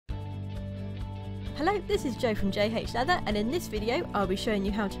Hello, this is Jo from J.H.Leather, and in this video I'll be showing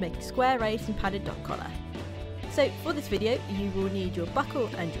you how to make a square raised and padded dog collar. So for this video you will need your buckle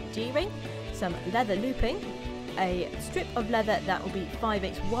and your D-ring, some leather looping, a strip of leather that will be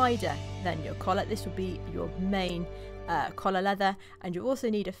 5/8 wider than your collar. This will be your main collar leather, and you'll also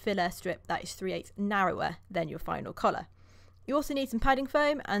need a filler strip that is 3/8 narrower than your final collar. You also need some padding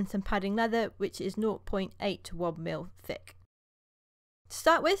foam and some padding leather, which is 0.8 to 1 mil thick. To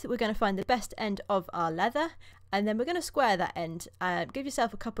start with, we're going to find the best end of our leather, and then we're going to square that end. Give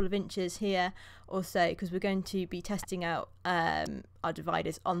yourself a couple of inches here or so, because we're going to be testing out our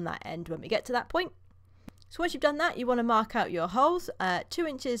dividers on that end when we get to that point. So once you've done that, you want to mark out your holes, 2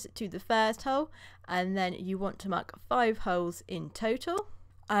 inches to the first hole, and then you want to mark 5 holes in total.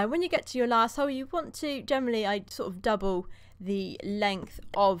 When you get to your last hole, you want to, generally I sort of double the length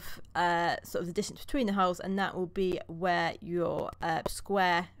of sort of the distance between the holes, and that will be where your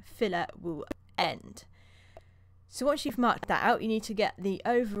square filler will end. So once you've marked that out, you need to get the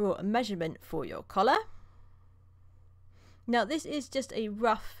overall measurement for your collar. Now this is just a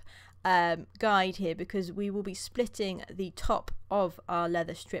rough guide here, because we will be splitting the top of our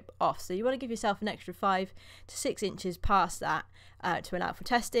leather strip off, so you want to give yourself an extra 5 to 6 inches past that to allow for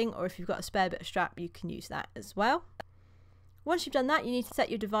testing, or if you've got a spare bit of strap you can use that as well. Once you've done that, you need to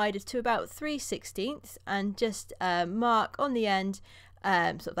set your dividers to about 3/16 and just mark on the end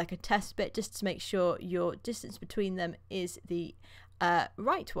sort of like a test bit, just to make sure your distance between them is the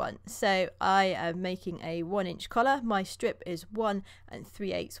right one. So I am making a 1-inch collar. My strip is 1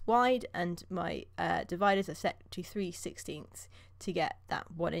 3/8 wide, and my dividers are set to 3/16 to get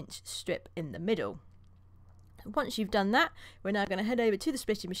that 1-inch strip in the middle. Once you've done that, we're now going to head over to the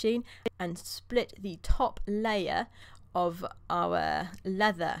splitting machine and split the top layer of our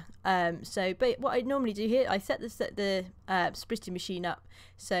leather. But what I normally do here, I set the splitting machine up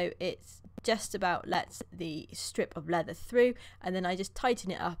so it's just about lets the strip of leather through, and then I just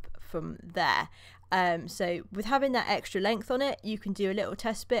tighten it up from there. So with having that extra length on it, you can do a little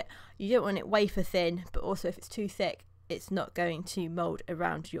test bit. You don't want it wafer thin, but also if it's too thick, it's not going to mold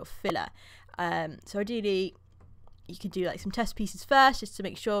around your filler. So ideally you can do like some test pieces first just to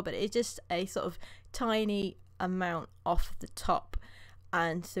make sure, but it's just a sort of tiny amount off the top.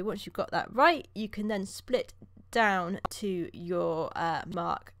 And so once you've got that right, you can then split down to your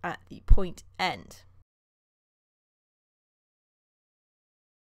mark at the point end.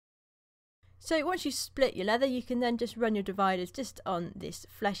 So once you split your leather, you can then just run your dividers just on this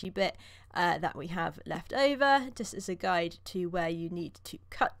fleshy bit that we have left over, just as a guide to where you need to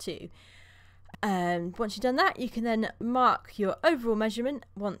cut to. And once you've done that, you can then mark your overall measurement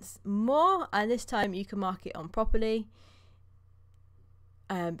once more, and this time you can mark it on properly,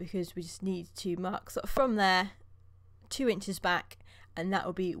 because we just need to mark sort of from there 2 inches back, and that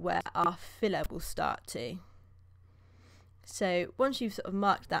will be where our filler will start to. So once you've sort of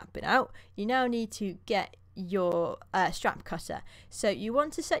marked that bit out, you now need to get your strap cutter. So you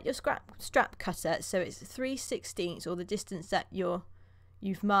want to set your strap cutter so it's 3/16, or the distance that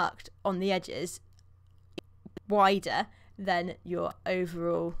you've marked on the edges, wider than your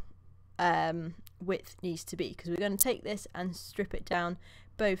overall width needs to be, because we're going to take this and strip it down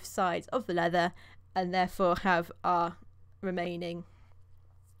both sides of the leather, and therefore have our remaining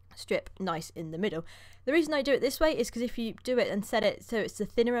strip nice in the middle. The reason I do it this way is because if you do it and set it so it's a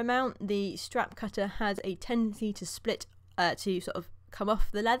thinner amount, the strap cutter has a tendency to split, to sort of come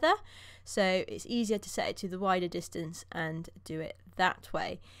off the leather, so it's easier to set it to the wider distance and do it that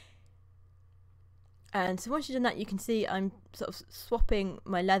way. And so once you've done that, you can see I'm sort of swapping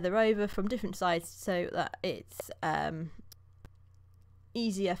my leather over from different sides so that it's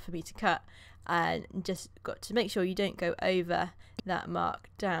easier for me to cut, and just got to make sure you don't go over that mark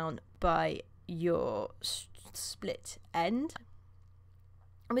down by your split end.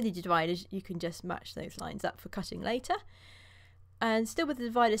 And with your dividers you can just match those lines up for cutting later. And still with the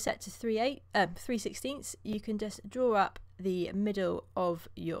divider set to 3/16, you can just draw up the middle of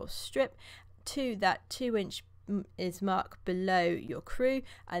your strip to that 2-inch is mark below your crew,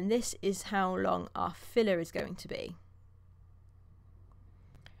 and this is how long our filler is going to be.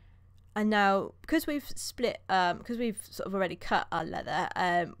 And now, because we've split, because we've sort of already cut our leather,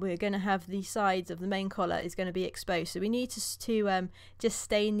 we're going to have the sides of the main collar is going to be exposed, so we need to just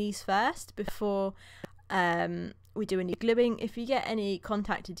stain these first before we do any gluing. If you get any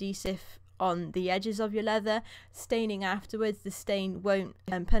contact adhesive on the edges of your leather, staining afterwards, the stain won't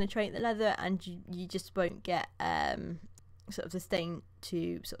penetrate the leather, and you just won't get sort of the stain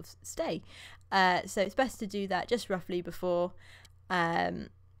to sort of stay. So it's best to do that just roughly before,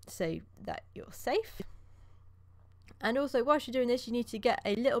 so that you're safe. And also, whilst you're doing this, you need to get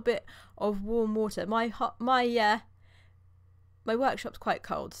a little bit of warm water. My workshop's quite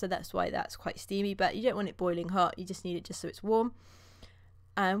cold, so that's why that's quite steamy, but you don't want it boiling hot, you just need it just so it's warm.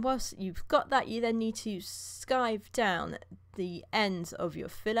 And whilst you've got that, you then need to skive down the ends of your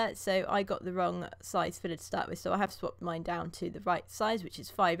fillet. So I got the wrong size fillet to start with, so I have swapped mine down to the right size, which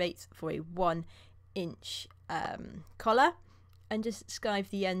is 5/8 for a 1-inch collar, and just skive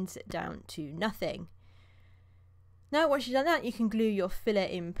the ends down to nothing. Now once you've done that, you can glue your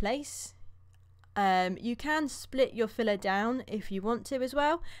fillet in place. You can split your fillet down if you want to as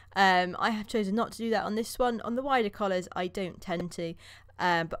well. I have chosen not to do that on this one. On the wider collars I don't tend to,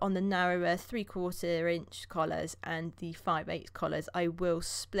 but on the narrower 3/4 inch collars and the 5/8 collars I will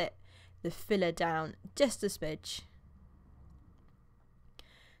split the fillet down just a smidge.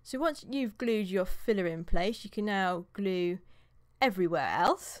 So once you've glued your fillet in place, you can now glue everywhere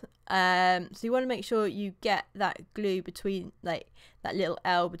else. So you want to make sure you get that glue between, like that little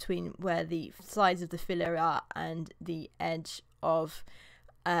L between where the sides of the fillet are and the edge of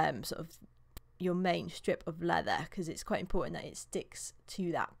sort of your main strip of leather, because it's quite important that it sticks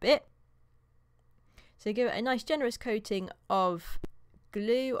to that bit. So give it a nice generous coating of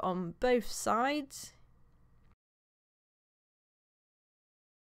glue on both sides.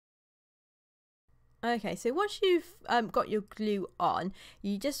 Okay, so once you've got your glue on,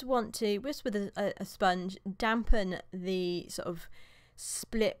 you just want to, just with a sponge, dampen the sort of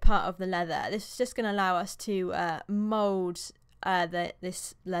split part of the leather. This is just going to allow us to mould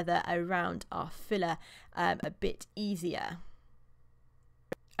this leather around our fillet a bit easier.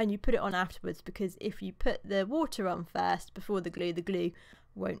 And you put it on afterwards, because if you put the water on first before the glue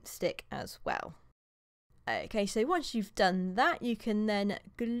won't stick as well. Okay, so once you've done that, you can then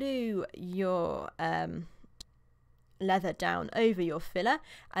glue your leather down over your fillet,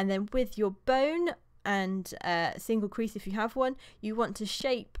 and then with your bone and single crease, if you have one, you want to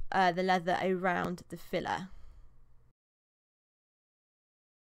shape the leather around the fillet.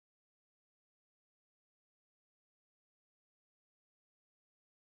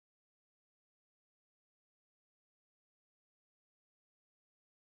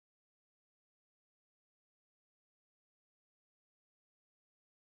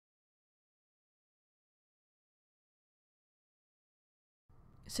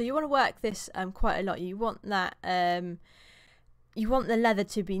 So you want to work this quite a lot. You want that you want the leather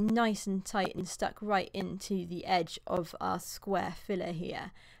to be nice and tight and stuck right into the edge of our square fillet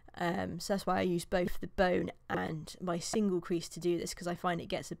here. So that's why I use both the bone and my single crease to do this, because I find it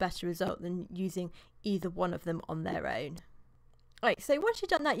gets a better result than using either one of them on their own. Right, so once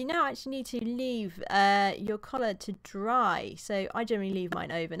you've done that, you now actually need to leave your collar to dry. So I generally leave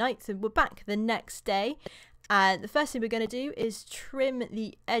mine overnight. So we're back the next day. And the first thing we're going to do is trim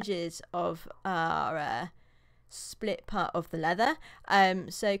the edges of our split part of the leather.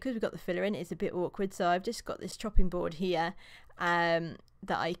 So because we've got the filler in, it's a bit awkward. So I've just got this chopping board here that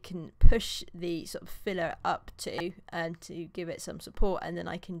I can push the sort of filler up to give it some support, and then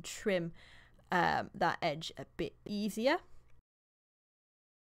I can trim that edge a bit easier.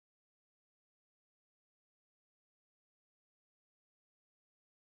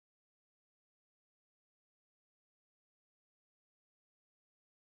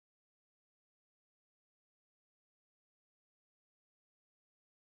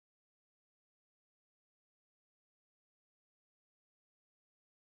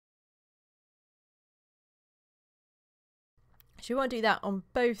 So you want to do that on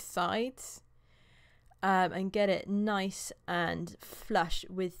both sides and get it nice and flush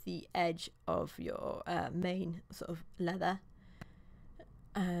with the edge of your main sort of leather.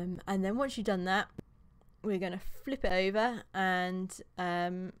 And then once you've done that, we're going to flip it over and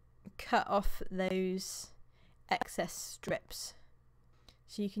cut off those excess strips.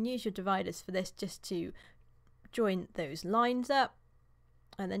 So you can use your dividers for this, just to join those lines up,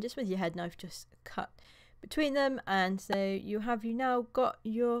 and then just with your head knife just cut between them, and so you now got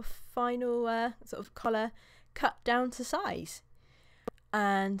your final sort of collar cut down to size.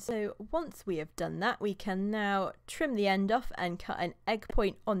 And so once we have done that, we can now trim the end off and cut an egg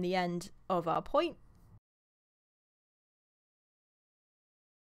point on the end of our point.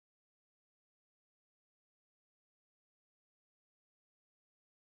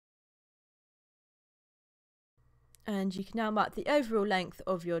 And you can now mark the overall length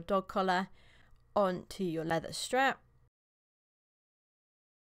of your dog collar onto your leather strap.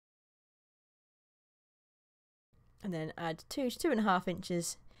 And then add 2.5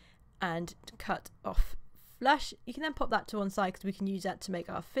 inches and cut off flush. You can then pop that to one side, because we can use that to make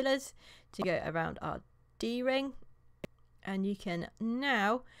our fillers to go around our D-ring. And you can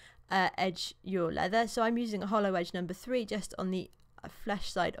now edge your leather. So I'm using a hollow edge number 3 just on the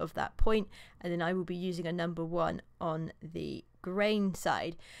flesh side of that point, and then I will be using a number 1 on the grain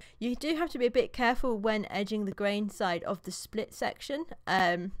side. You do have to be a bit careful when edging the grain side of the split section,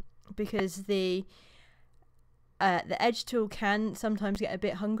 because the edge tool can sometimes get a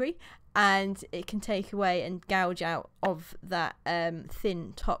bit hungry and it can take away and gouge out of that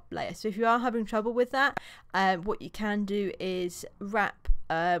thin top layer. So if you are having trouble with that, what you can do is wrap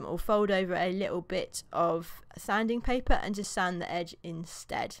or fold over a little bit of sanding paper and just sand the edge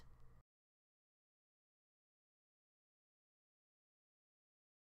instead.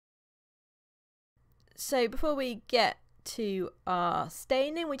 So before we get to our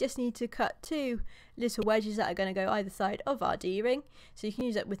staining, we just need to cut 2 little wedges that are going to go either side of our D-ring. So you can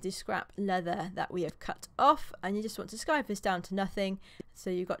use it with the scrap leather that we have cut off, and you just want to scribe this down to nothing. So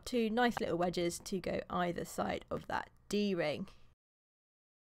you've got 2 nice little wedges to go either side of that D-ring.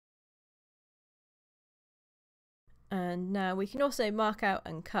 And now we can also mark out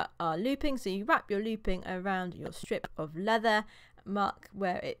and cut our looping. So you wrap your looping around your strip of leather, mark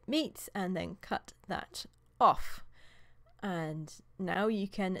where it meets, and then cut that off. And now you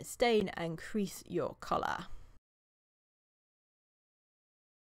can stain and crease your collar.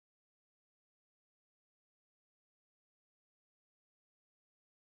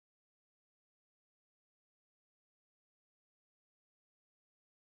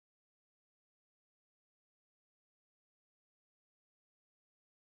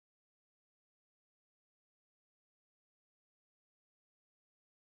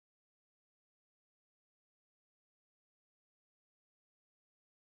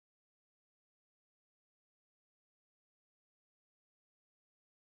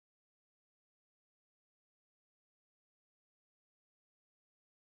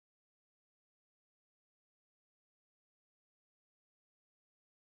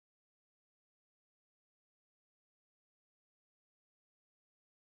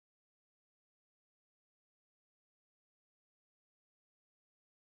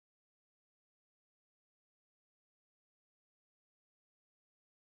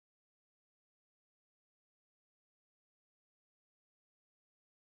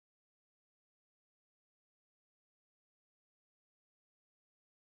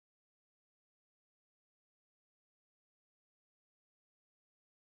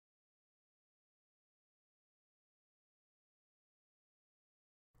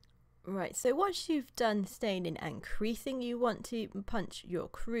 Right, so once you've done staining and creasing, you want to punch your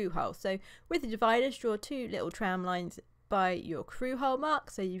crew hole. So with the dividers, draw 2 little tram lines by your crew hole mark,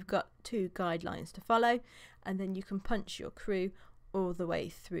 so you've got 2 guidelines to follow, and then you can punch your crew all the way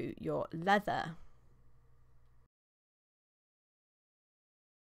through your leather.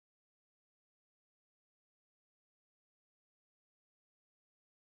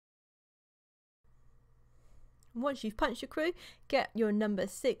 Once you've punched your crew, get your number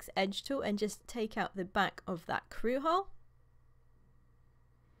 6 edge tool and just take out the back of that crew hole.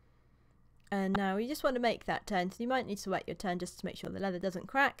 And now you just want to make that turn, so you might need to wet your turn just to make sure the leather doesn't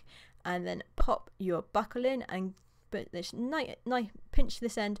crack, and then pop your buckle in and put this pinch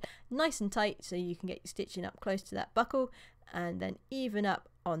this end nice and tight so you can get your stitching up close to that buckle, and then even up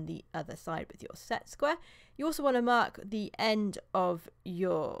on the other side with your set square. You also want to mark the end of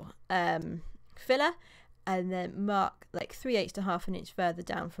your filler, and then mark like 3/8 to half an inch further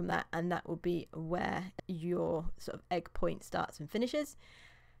down from that, and that will be where your sort of egg point starts and finishes.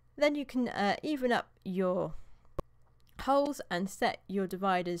 Then you can even up your holes and set your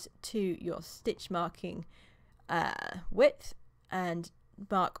dividers to your stitch marking width, and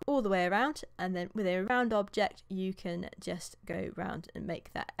mark all the way around, and then with a round object you can just go round and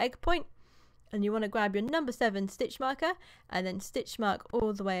make that egg point. And you want to grab your number 7 stitch marker and then stitch mark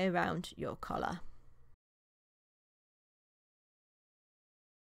all the way around your collar.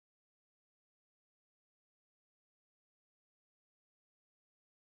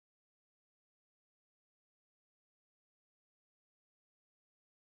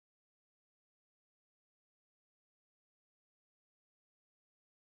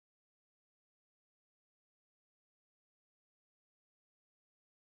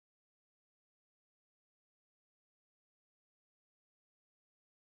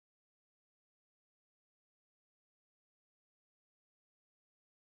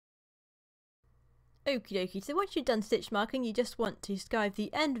 Okie dokie, so once you've done stitch marking, you just want to scribe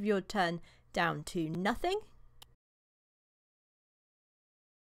the end of your turn down to nothing.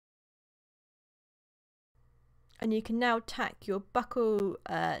 And you can now tack your buckle,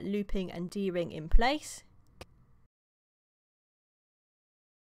 looping and D-ring in place.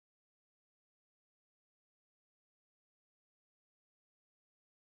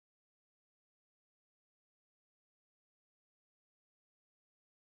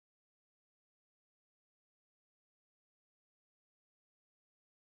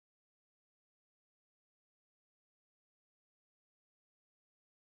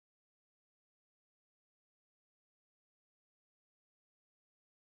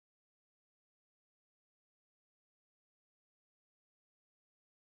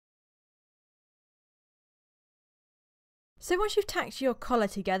 So once you've tacked your collar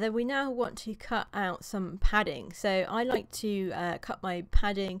together, we now want to cut out some padding. So I like to cut my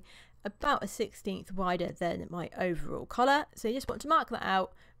padding about a 1/16 wider than my overall collar. So you just want to mark that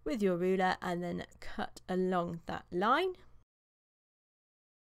out with your ruler and then cut along that line.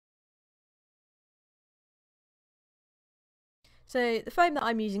 So the foam that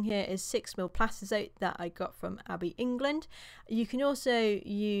I'm using here is 6mm Plastizote that I got from Abbey, England. You can also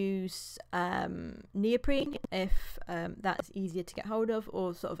use neoprene if that's easier to get hold of,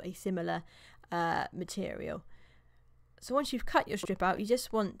 or sort of a similar material. So once you've cut your strip out, you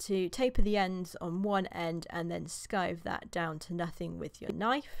just want to taper the ends on one end and then skive that down to nothing with your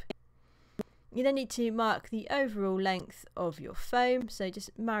knife. You then need to mark the overall length of your foam, so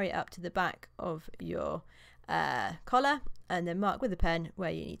just marry it up to the back of your collar and then mark with a pen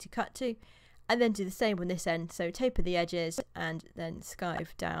where you need to cut to, and then do the same on this end, so taper the edges and then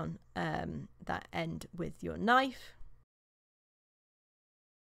skive down that end with your knife.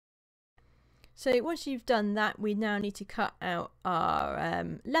 So once you've done that, we now need to cut out our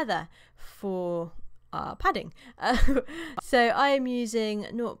leather for our padding. So I am using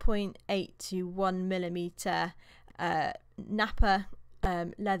 0.8 to 1mm nappa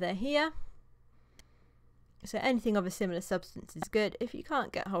leather here. So anything of a similar substance is good. If you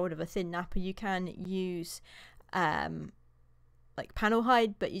can't get hold of a thin nappa, you can use like panel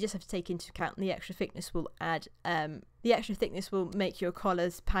hide, but you just have to take into account the extra thickness will make your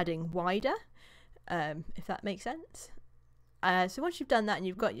collar's padding wider, if that makes sense. So once you've done that and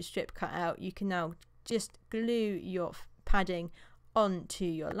you've got your strip cut out, you can now just glue your padding onto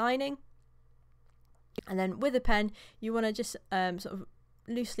your lining, and then with a pen you want to just sort of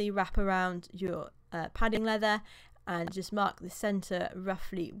loosely wrap around your padding leather and just mark the center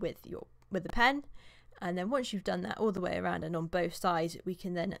roughly with the pen. And then once you've done that all the way around and on both sides, we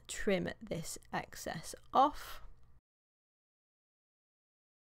can then trim this excess off.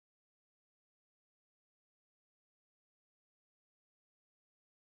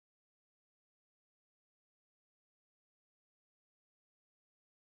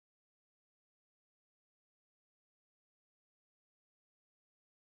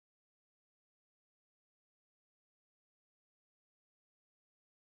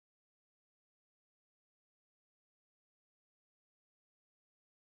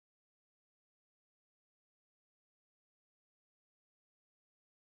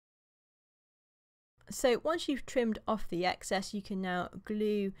 So once you've trimmed off the excess, you can now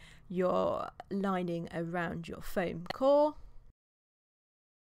glue your lining around your foam core.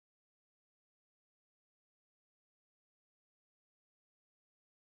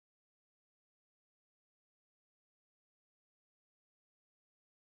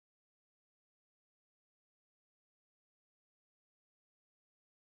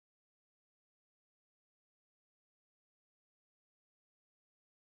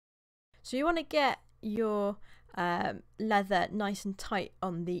 So you want to get your leather nice and tight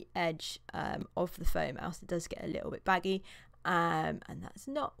on the edge of the foam, else it does get a little bit baggy, and that's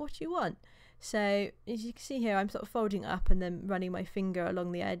not what you want. So as you can see here, I'm sort of folding up and then running my finger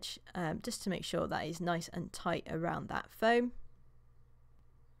along the edge just to make sure that is nice and tight around that foam.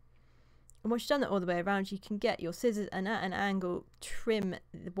 And once you've done that all the way around, you can get your scissors and at an angle trim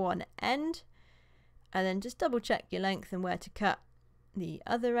one end, and then just double check your length and where to cut the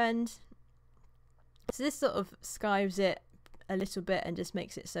other end. So this sort of skives it a little bit and just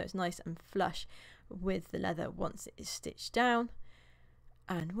makes it so it's nice and flush with the leather once it is stitched down.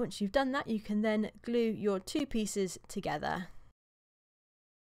 And once you've done that, you can then glue your two pieces together.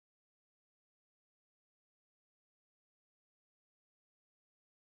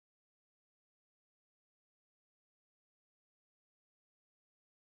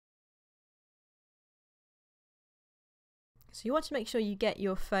 So you want to make sure you get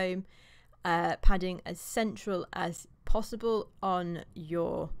your foam padding as central as possible on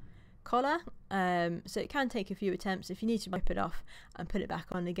your collar, so it can take a few attempts. If you need to wipe it off and put it back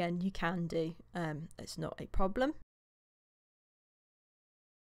on again, you can do. It's not a problem.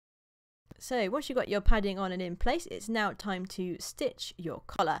 So once you've got your padding on and in place, it's now time to stitch your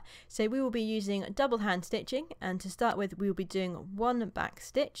collar. So we will be using double hand stitching, and to start with we will be doing one back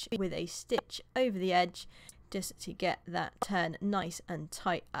stitch with a stitch over the edge, just to get that turn nice and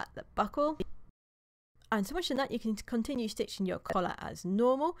tight at the buckle. And so once you've done that, you can continue stitching your collar as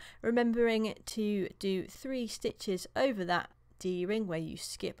normal, remembering to do 3 stitches over that D-ring where you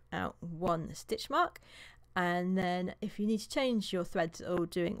skip out 1 stitch mark. And then if you need to change your threads, or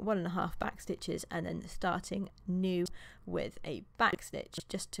doing 1.5 back stitches and then starting new with a back stitch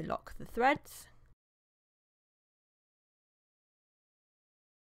just to lock the threads.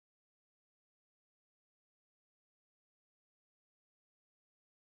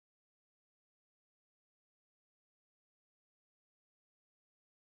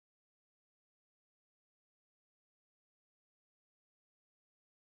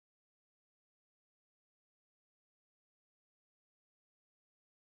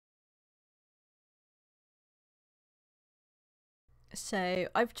 So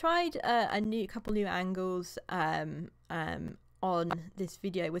I've tried a couple new angles on this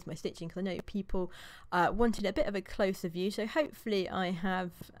video with my stitching, because I know people wanted a bit of a closer view, so hopefully I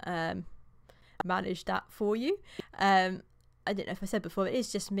have managed that for you. I don't know if I said before, it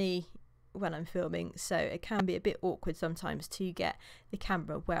is just me when I'm filming, so it can be a bit awkward sometimes to get the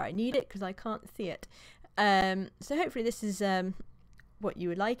camera where I need it because I can't see it. So hopefully this is what you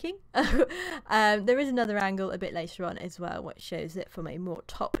were liking. There is another angle a bit later on as well which shows it from a more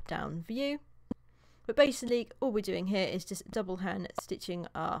top-down view, but basically all we're doing here is just double hand stitching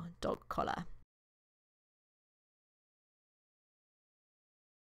our dog collar.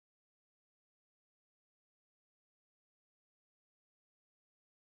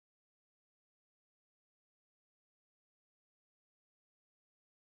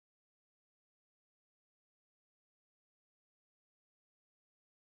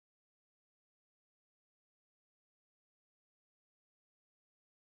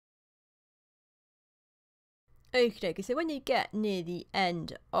 Okie dokie, so when you get near the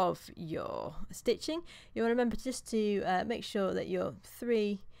end of your stitching, you want to remember just to make sure that your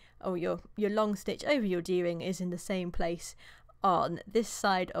your long stitch over your D-ring is in the same place on this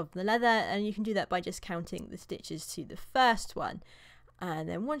side of the leather, and you can do that by just counting the stitches to the first one. And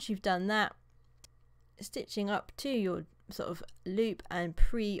then once you've done that, stitching up to your sort of loop and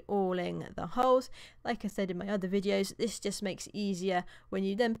pre-awling the holes. Like I said in my other videos, this just makes it easier when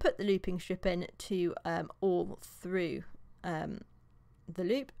you then put the looping strip in to awl through the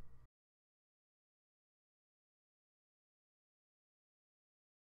loop.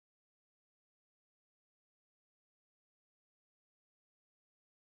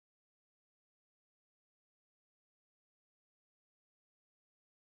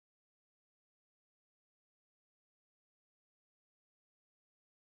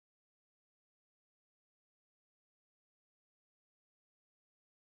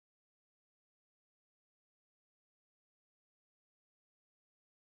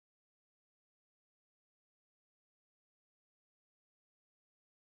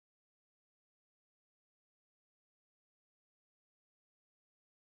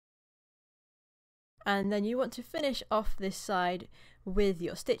 And then you want to finish off this side with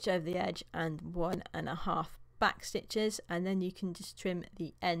your stitch over the edge and 1.5 back stitches, and then you can just trim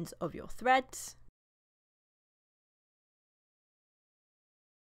the ends of your threads.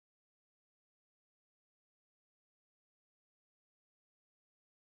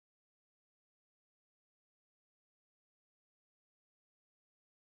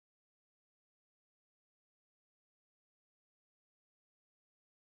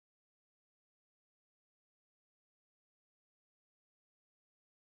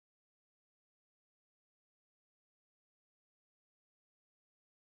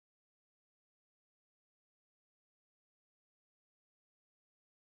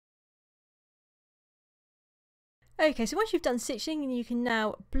 Okay, so once you've done stitching, you can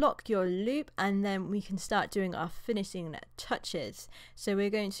now block your loop, and then we can start doing our finishing touches. So we're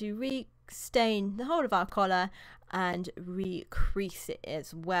going to re-stain the whole of our collar and re-crease it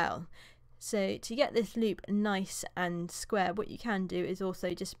as well. So to get this loop nice and square, what you can do is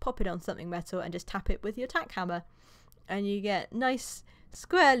also just pop it on something metal and just tap it with your tack hammer, and you get nice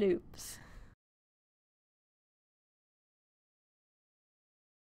square loops.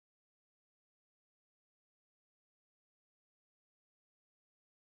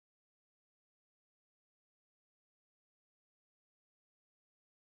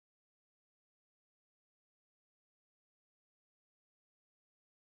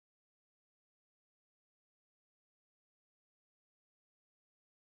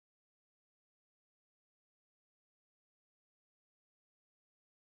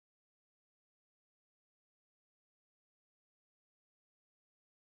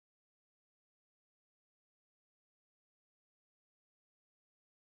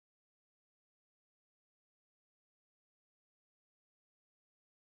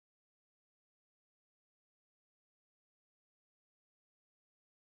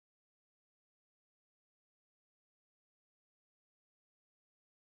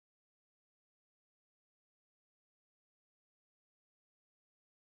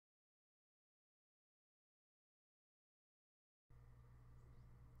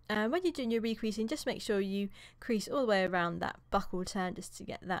 And when you're doing your recreasing, just make sure you crease all the way around that buckle turn just to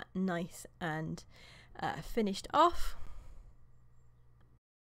get that nice and finished off.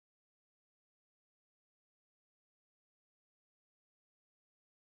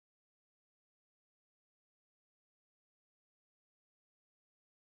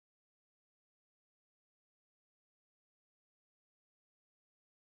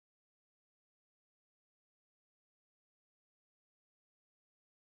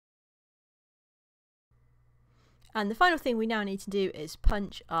 And the final thing we now need to do is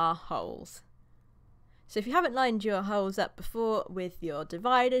punch our holes. So if you haven't lined your holes up before with your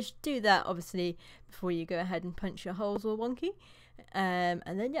dividers, do that obviously before you go ahead and punch your holes all wonky. And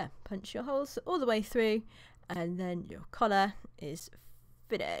then yeah, punch your holes all the way through, and then your collar is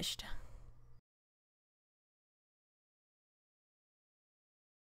finished.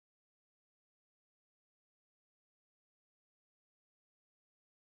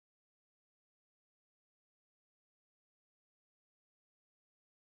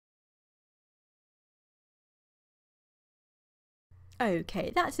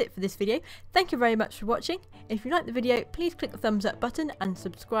 Okay, that's it for this video. Thank you very much for watching. If you liked the video, please click the thumbs up button and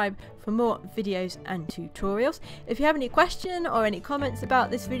subscribe for more videos and tutorials. If you have any question or any comments about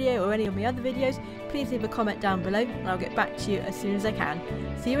this video or any of my other videos, please leave a comment down below and I'll get back to you as soon as I can.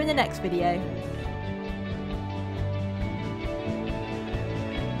 See you in the next video.